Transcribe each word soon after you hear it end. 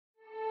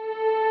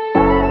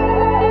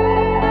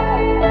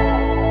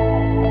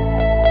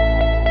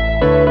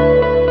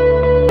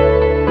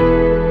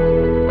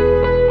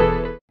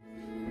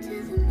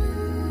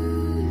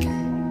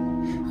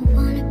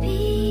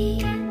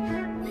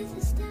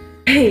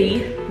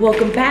Hey,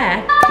 welcome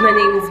back. My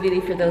name is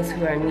Vidy for those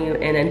who are new,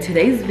 and in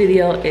today's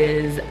video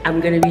is I'm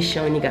gonna be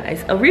showing you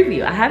guys a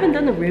review. I haven't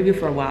done a review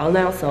for a while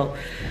now, so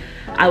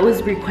I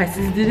was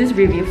requested to do this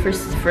review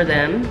for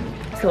them.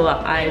 So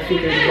I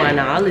figured, why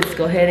not? Let's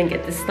go ahead and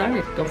get this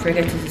started. Don't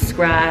forget to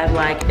subscribe,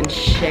 like, and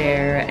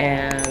share,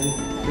 and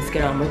let's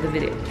get on with the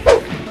video.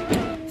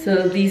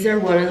 So these are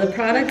one of the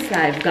products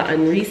that I've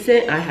gotten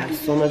recent. I have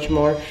so much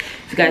more.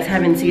 If you guys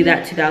haven't seen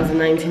that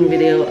 2019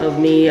 video of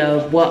me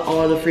of what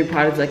all the free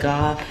products I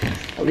got,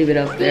 I'll leave it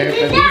up there.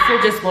 But these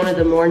are just one of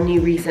the more new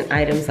recent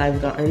items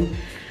I've gotten,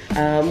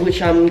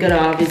 which I'm gonna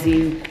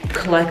obviously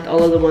collect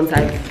all of the ones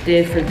I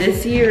did for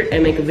this year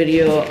and make a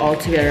video all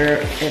together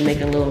and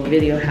make a little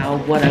video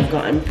what I've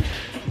gotten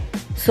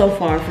so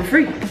far for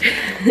free.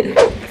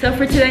 So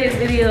for today's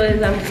video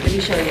is I'm just gonna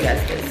be showing you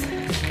guys this.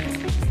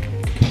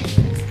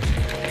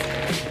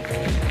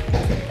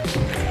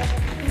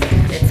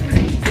 It's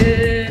pretty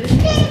good.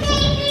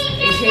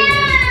 It came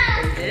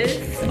in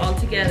this all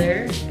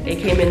together. It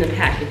came in the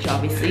package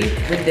obviously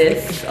with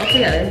this all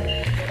together.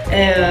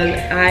 And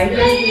I heard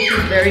this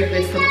is very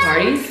good for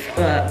parties,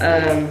 but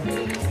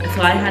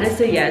so I had to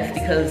say yes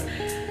because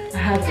I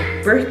have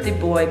a birthday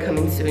boy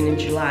coming soon in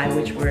July,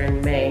 which we're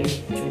in May.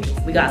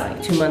 We got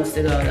like 2 months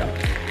to go though.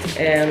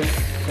 And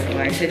so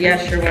I said, yeah,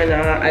 sure, why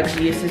not? I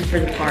could use this for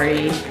the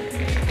party,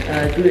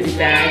 goodie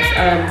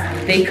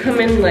bags. They come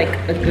in like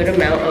a good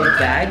amount of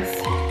bags.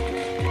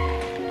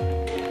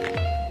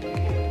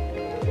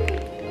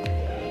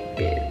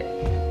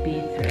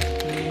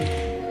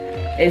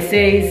 It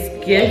says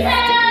gift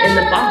in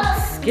the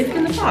box. Gift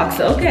in the box,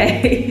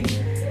 okay.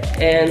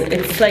 And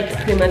it's like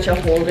pretty much a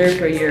holder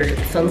for your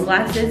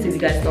sunglasses. If you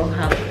guys know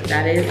how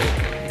that is,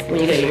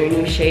 when you get your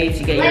new shades,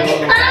 you get your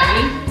little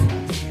baggie.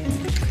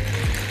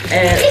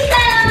 And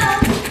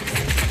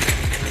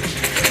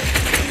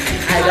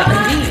I got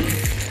these.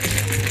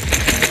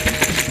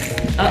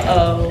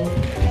 Uh-oh,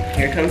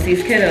 here comes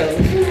these kiddos.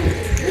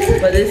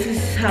 But this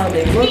is how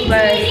they look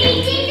like, and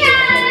you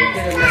get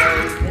them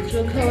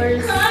individual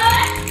colors.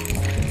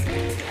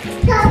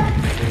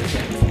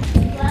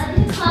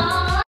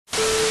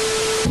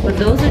 But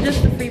those are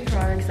just the free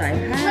products I've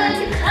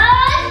had.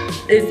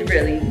 It's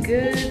really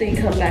good. They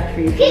come back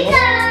for you for more.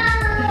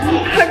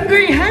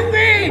 Hungry,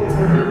 hungry!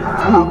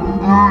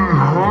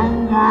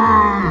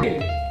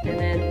 And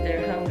then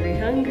they're hungry,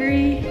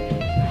 hungry.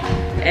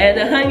 And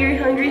the hungry,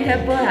 hungry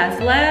hippo has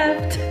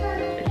left.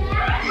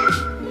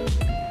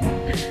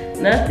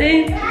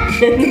 Nothing.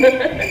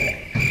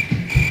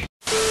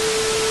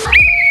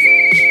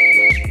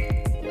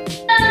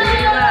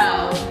 Very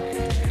loud.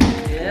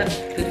 Yep,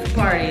 good for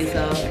parties,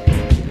 so.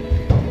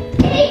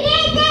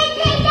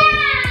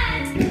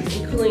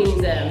 Including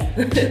them.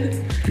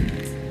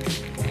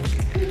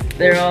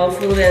 They're all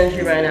full of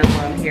energy right now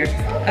while I'm here.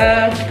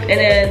 And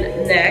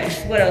then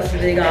next, what else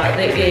did they got?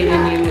 They gave me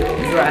new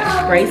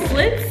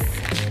bracelets.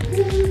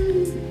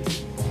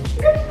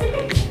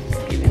 Let's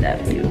give you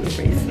that view of the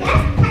bracelet.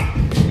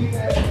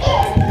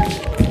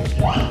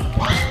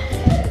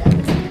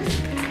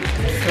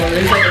 So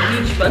there's like a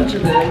huge bunch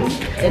of them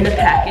in the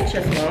package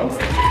as well.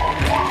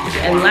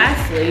 And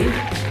lastly,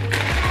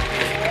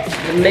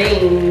 the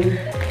main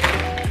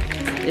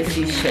is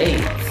these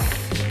shades.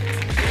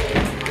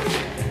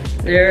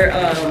 They're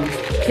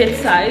kid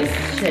size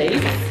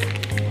shades.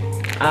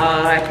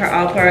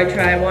 I'll probably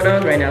try one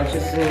on right now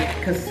just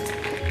because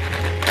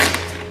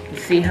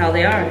see how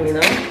they are, you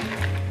know.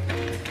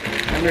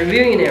 I'm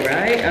reviewing it,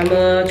 right? I'm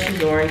gonna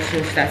choose orange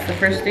since that's the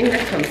first thing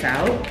that comes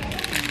out.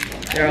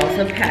 They're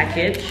also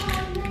packaged.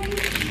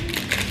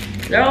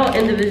 They're all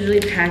individually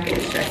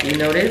packaged, as you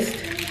noticed.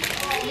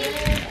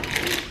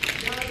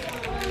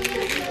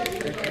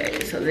 Okay,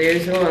 so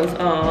there's the ones.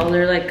 Oh,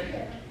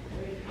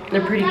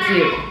 they're pretty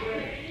cute.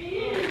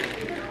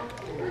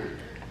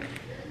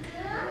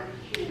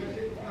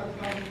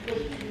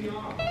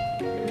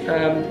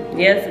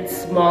 Yes, it's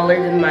smaller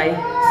than my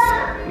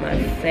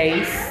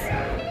face,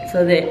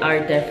 so they are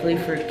definitely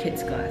for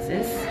kids'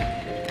 glasses.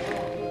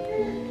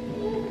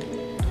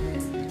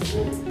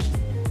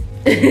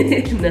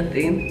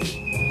 Nothing.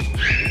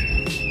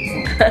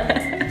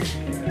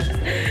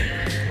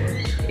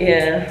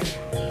 Yeah,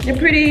 they're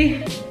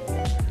pretty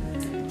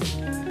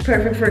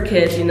perfect for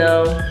kids, you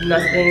know.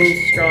 Nothing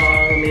strong.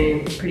 I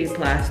mean, pretty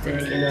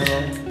plastic, you know.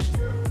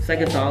 It's like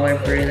 $1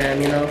 for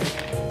them, you know.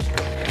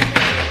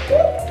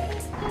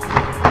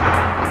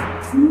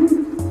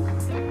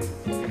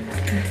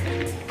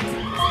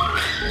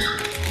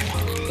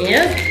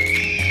 Yeah,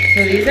 so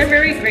these are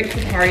very great for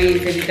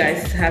parties if you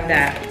guys have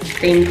that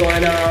thing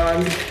going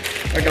on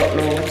or don't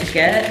know what to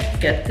get.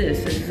 Get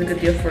this. This is a good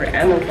deal for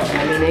Amazon.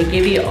 I mean, they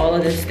give you all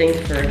of these things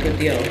for a good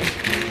deal.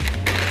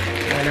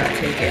 Why not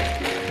take it?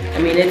 I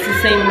mean, it's the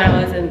same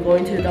amount as in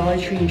going to the Dollar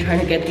Tree and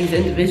trying to get these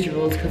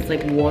individuals because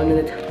like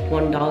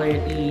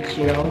 $1 each,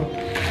 you know,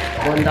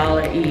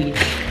 $1 each,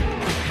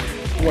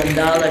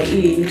 $1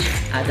 each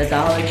at the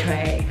Dollar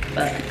Tree.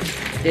 But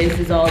this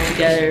is all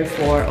together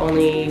for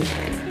only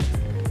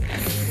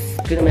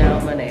good amount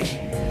of money.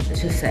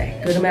 Let's just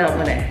say good amount of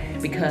money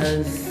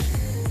because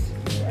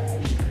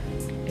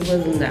It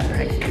wasn't that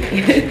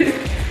pricey.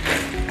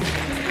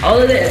 All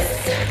of this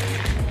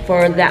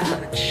for that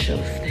much of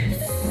this.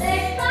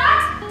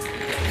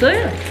 So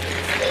yeah,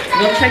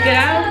 go check it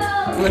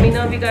out. Let me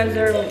know if you guys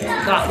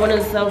got one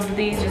of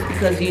these just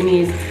because you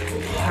need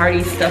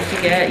party stuff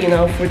to get, you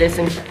know, for this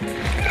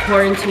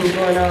quarantine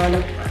going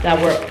on that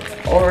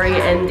we're already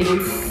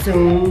ending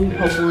soon,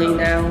 hopefully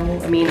now.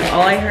 I mean,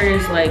 all I heard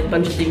is like a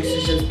bunch of things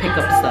to just pick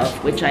up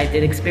stuff, which I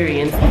did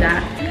experience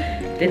that.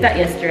 Did that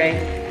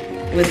yesterday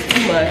with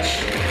too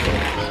much.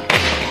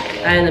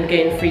 I ended up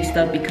getting free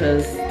stuff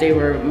because they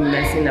were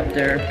messing up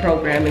their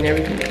program and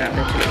everything.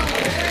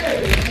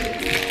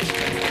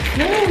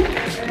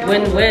 No,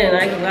 win-win.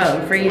 I go out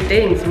and free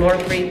things, more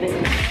free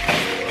things.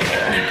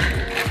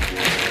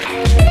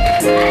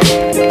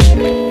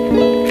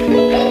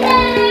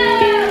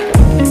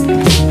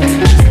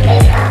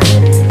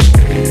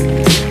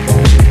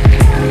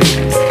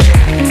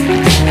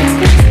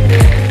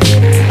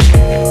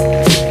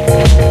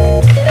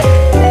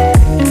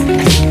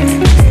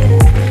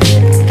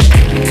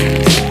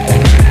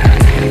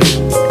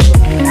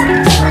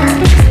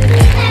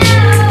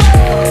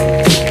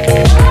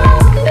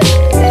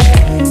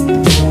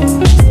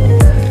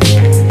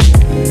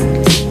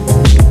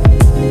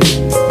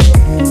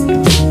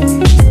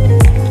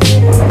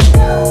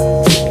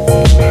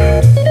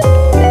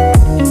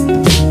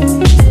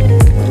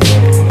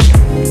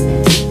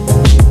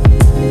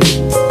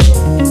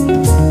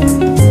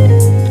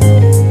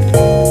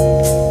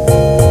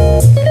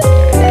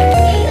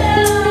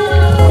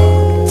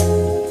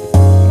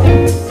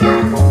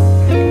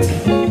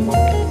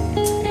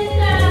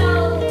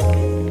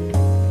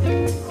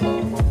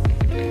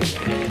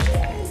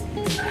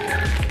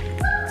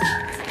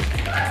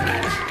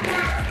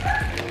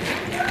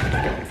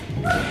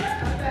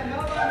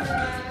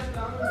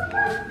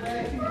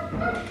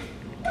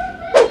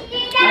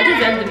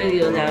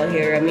 Video now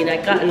here. I mean, I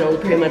got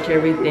pretty much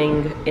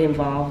everything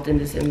involved in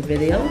this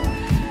video.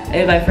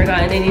 If I've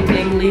forgotten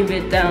anything, leave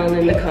it down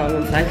in the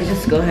comments. I could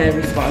just go ahead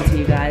and respond to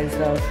you guys.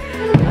 So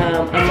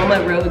I'm on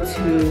my road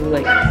to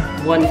like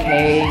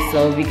 1K.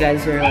 So if you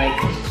guys are like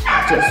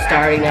just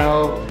starting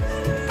out,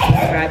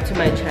 subscribe to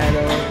my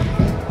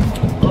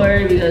channel, or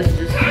if you guys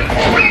just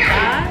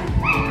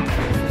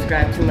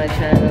subscribe to my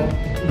channel,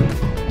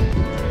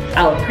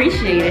 I'll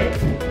appreciate it.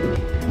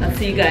 I'll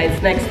see you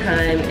guys next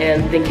time,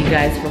 and thank you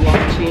guys for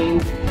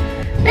watching.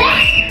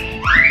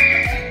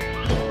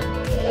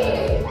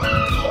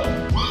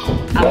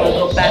 I'm gonna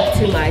go back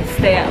to my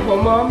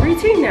stay-at-home mom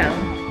routine now.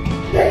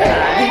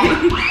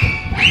 Bye.